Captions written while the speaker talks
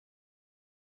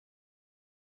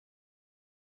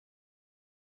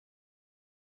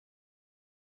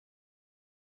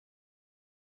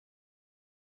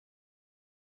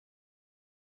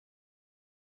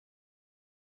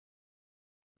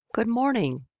Good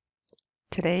morning.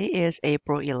 Today is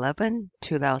April 11,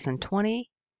 2020.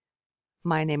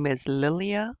 My name is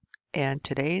Lilia, and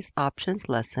today's options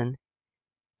lesson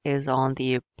is on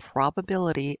the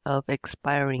probability of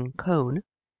expiring cone,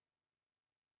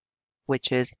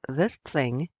 which is this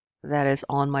thing that is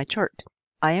on my chart.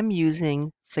 I am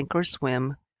using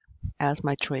thinkorswim as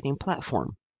my trading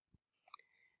platform.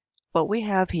 What we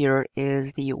have here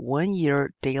is the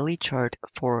 1-year daily chart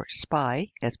for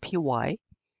SPY, SPY,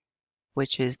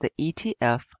 which is the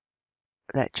ETF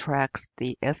that tracks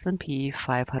the S&P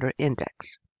 500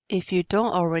 index. If you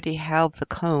don't already have the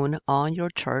cone on your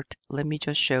chart, let me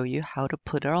just show you how to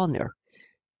put it on there.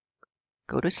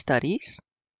 Go to Studies,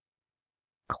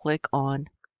 click on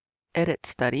Edit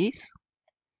Studies,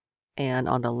 and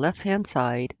on the left-hand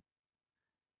side,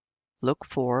 look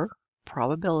for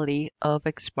Probability of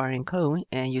Expiring Cone,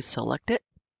 and you select it.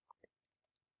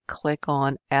 Click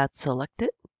on Add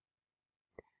Selected,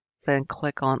 then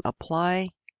click on Apply,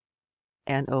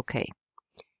 and OK.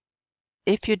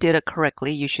 If you did it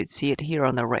correctly, you should see it here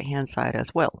on the right-hand side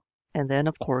as well. And then,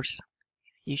 of course,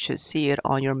 you should see it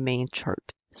on your main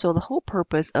chart. So the whole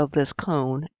purpose of this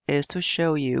cone is to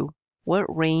show you what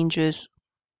ranges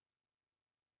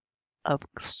of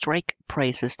strike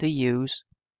prices to use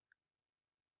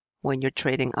when you're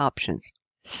trading options.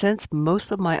 Since most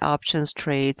of my options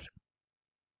trades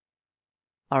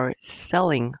are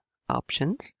selling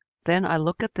options, then I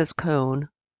look at this cone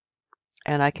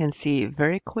and I can see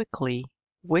very quickly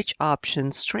which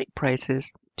option strike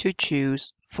prices to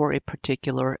choose for a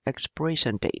particular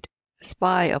expiration date.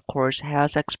 SPY, of course,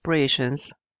 has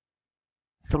expirations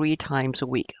 3 times a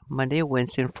week, Monday,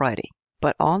 Wednesday, and Friday.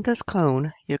 But on this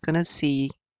cone, you're going to see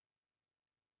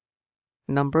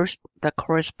numbers that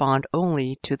correspond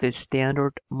only to the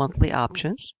standard monthly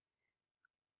options,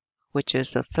 which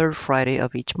is the 3rd Friday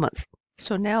of each month.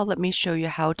 So now let me show you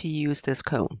how to use this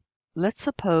cone. Let's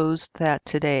suppose that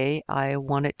today I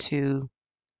wanted to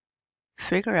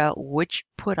figure out which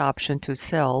put option to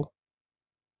sell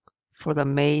for the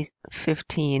May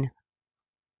 15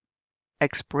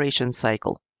 expiration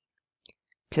cycle.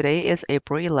 Today is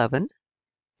April 11,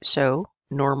 so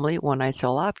normally when I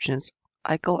sell options,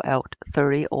 I go out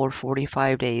 30 or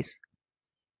 45 days,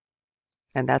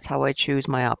 and that's how I choose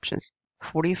my options.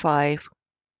 45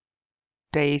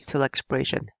 days till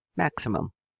expiration,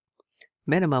 maximum.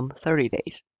 Minimum 30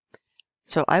 days.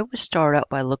 So I would start out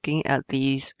by looking at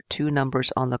these two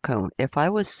numbers on the cone. If I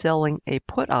was selling a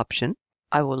put option,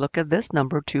 I will look at this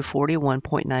number,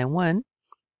 241.91,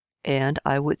 and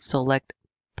I would select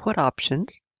put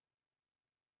options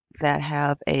that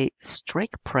have a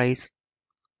strike price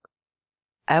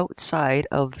outside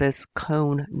of this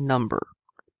cone number.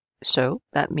 So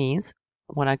that means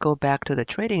when I go back to the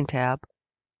trading tab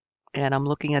and I'm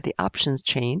looking at the options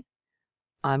chain,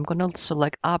 I'm going to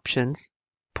select options,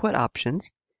 put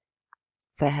options,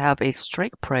 that have a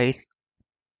strike price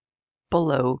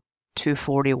below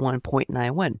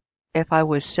 241.91. If I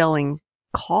was selling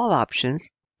call options,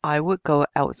 I would go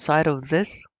outside of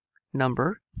this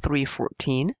number,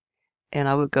 314, and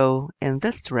I would go in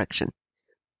this direction.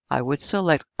 I would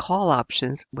select call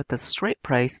options with a strike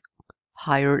price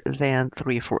higher than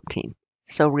 314.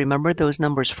 So remember those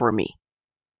numbers for me,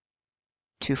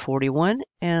 241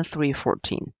 and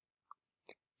 314.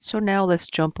 So now let's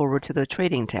jump over to the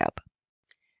trading tab.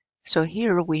 So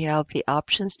here we have the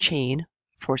options chain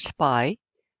for SPY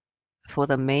for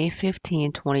the May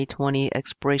 15, 2020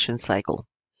 expiration cycle.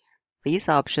 These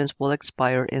options will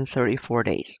expire in 34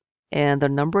 days. And the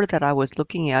number that I was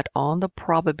looking at on the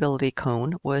probability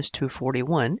cone was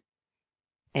 241.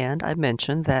 And I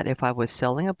mentioned that if I was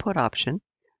selling a put option,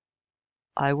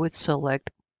 I would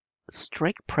select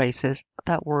strike prices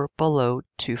that were below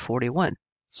 241.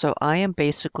 So I am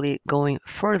basically going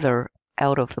further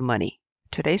out of the money.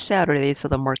 Today's Saturday, so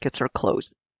the markets are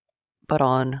closed. But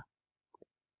on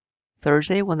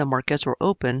Thursday, when the markets were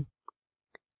open,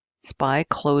 SPY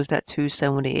closed at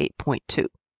 278.2.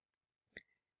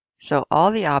 So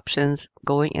all the options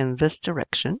going in this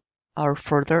direction are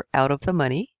further out of the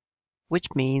money, which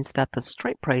means that the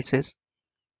strike prices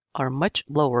are much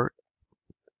lower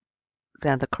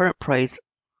than the current price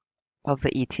of the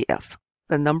ETF.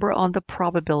 The number on the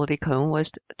probability cone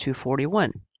was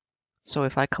 241. So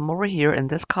if I come over here in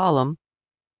this column,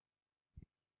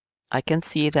 I can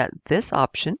see that this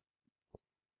option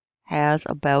has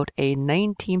about a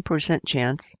 19%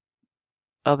 chance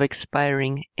of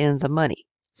expiring in the money.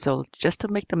 So just to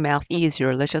make the math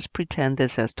easier, let's just pretend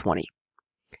this as 20.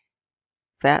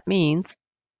 That means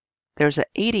there's an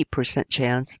 80%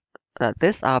 chance that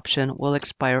this option will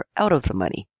expire out of the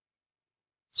money.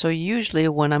 So usually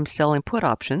when I'm selling put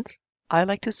options, I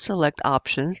like to select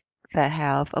options that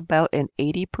have about an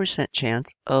 80%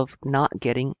 chance of not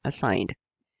getting assigned.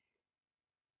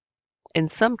 In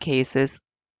some cases,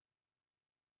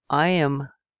 I am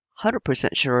 100%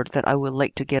 sure that I would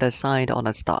like to get assigned on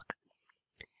a stock.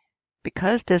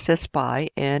 Because this is SPY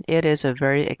and it is a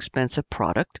very expensive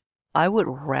product, I would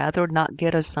rather not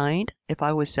get assigned if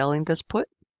I was selling this put,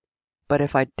 but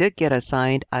if I did get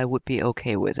assigned, I would be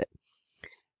okay with it.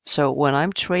 So when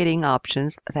I'm trading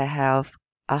options that have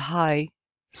a high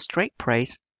strike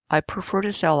price, I prefer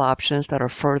to sell options that are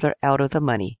further out of the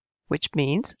money, which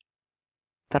means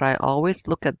that I always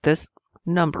look at this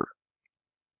number,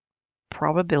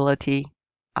 probability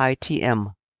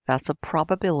ITM. That's a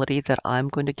probability that I'm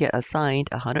going to get assigned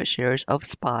 100 shares of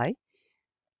SPY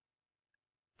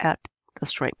at the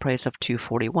strike price of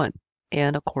 241.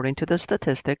 And according to the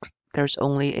statistics, there's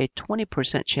only a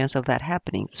 20% chance of that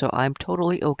happening, so I'm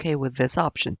totally okay with this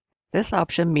option. This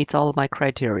option meets all of my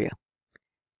criteria.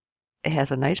 It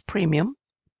has a nice premium,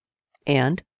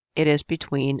 and it is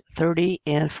between 30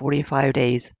 and 45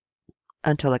 days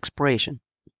until expiration.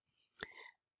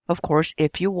 Of course,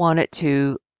 if you wanted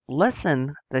to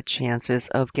lessen the chances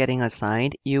of getting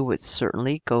assigned, you would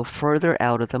certainly go further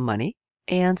out of the money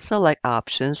and select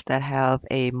options that have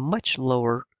a much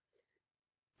lower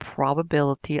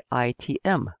probability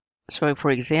ITM. So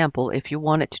for example, if you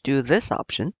wanted to do this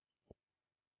option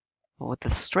with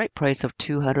the strike price of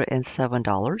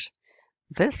 $207,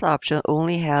 this option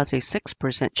only has a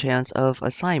 6% chance of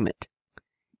assignment,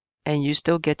 and you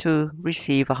still get to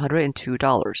receive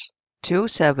 $102.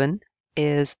 207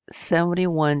 is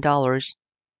 $71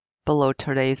 below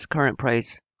today's current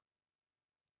price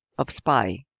of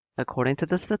SPY. According to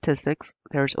the statistics,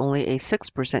 there's only a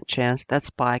 6% chance that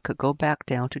SPY could go back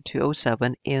down to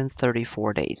 207 in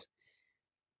 34 days.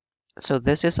 So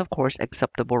this is, of course,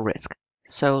 acceptable risk.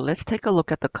 So let's take a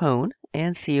look at the cone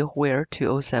and see where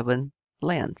 207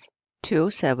 lands.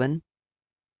 207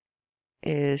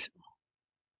 is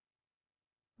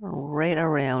right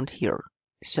around here.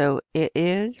 So it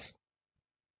is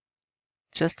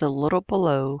just a little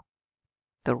below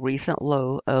the recent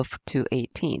low of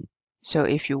 218. So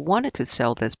if you wanted to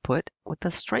sell this put with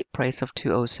a strike price of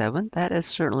 207, that is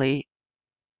certainly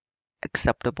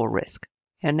acceptable risk.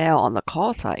 And now on the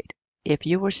call side, if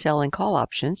you were selling call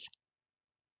options,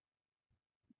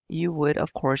 you would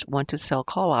of course want to sell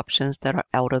call options that are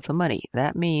out of the money.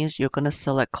 That means you're going to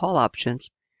select call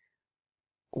options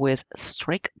with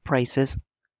strike prices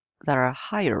that are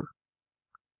higher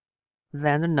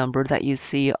than the number that you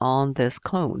see on this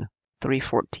cone,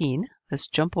 314. Let's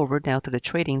jump over now to the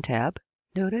trading tab.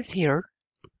 Notice here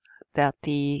that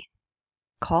the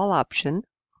call option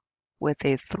with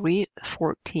a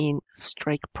 314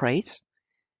 strike price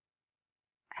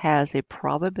has a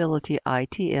probability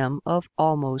ITM of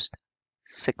almost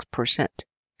 6%.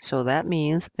 So that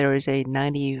means there is a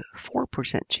 94%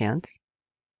 chance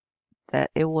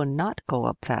that it will not go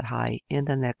up that high in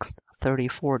the next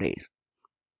 34 days.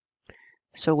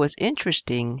 So what's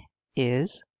interesting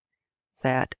is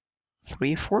that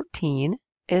 314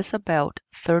 is about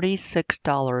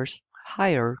 $36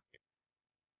 higher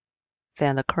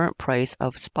than the current price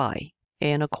of SPY.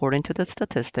 And according to the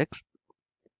statistics,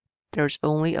 there's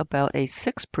only about a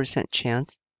 6%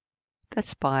 chance that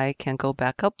SPY can go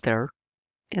back up there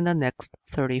in the next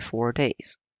 34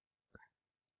 days.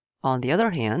 On the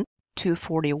other hand,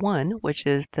 241, which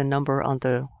is the number on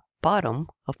the bottom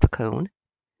of the cone,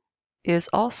 is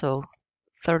also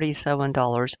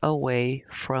 $37 away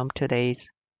from today's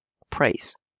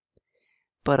price.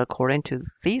 But according to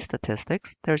these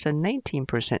statistics, there's a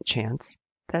 19% chance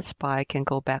that SPY can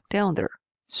go back down there.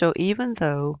 So even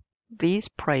though these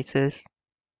prices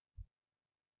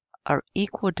are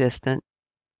equidistant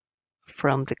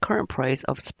from the current price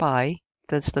of SPY,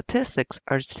 the statistics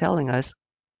are telling us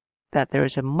that there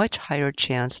is a much higher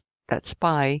chance that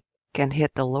SPY can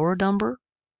hit the lower number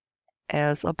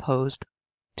as opposed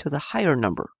to the higher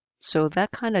number. So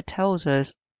that kind of tells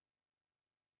us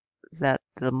that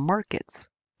the markets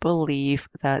believe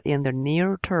that in the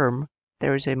near term,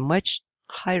 there is a much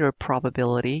higher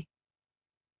probability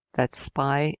that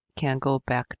SPY can go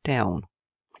back down.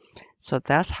 So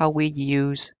that's how we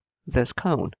use this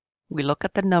cone. We look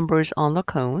at the numbers on the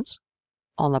cones,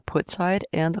 on the put side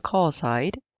and the call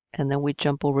side, and then we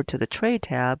jump over to the trade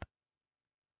tab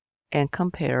and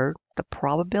compare the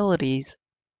probabilities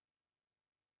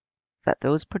that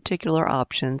those particular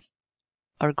options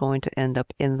are going to end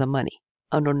up in the money.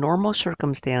 Under normal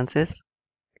circumstances,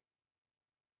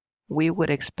 we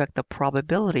would expect the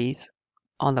probabilities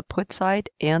on the put side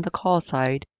and the call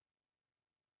side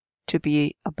to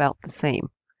be about the same.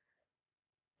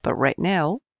 But right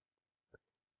now,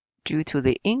 due to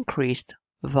the increased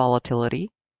volatility,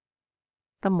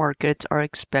 the markets are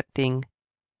expecting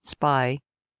SPY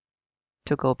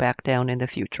to go back down in the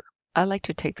future. I'd like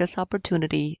to take this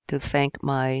opportunity to thank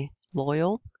my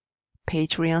loyal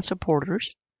Patreon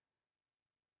supporters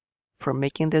for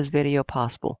making this video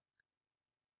possible.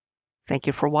 Thank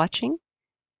you for watching,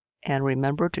 and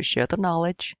remember to share the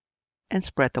knowledge and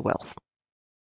spread the wealth.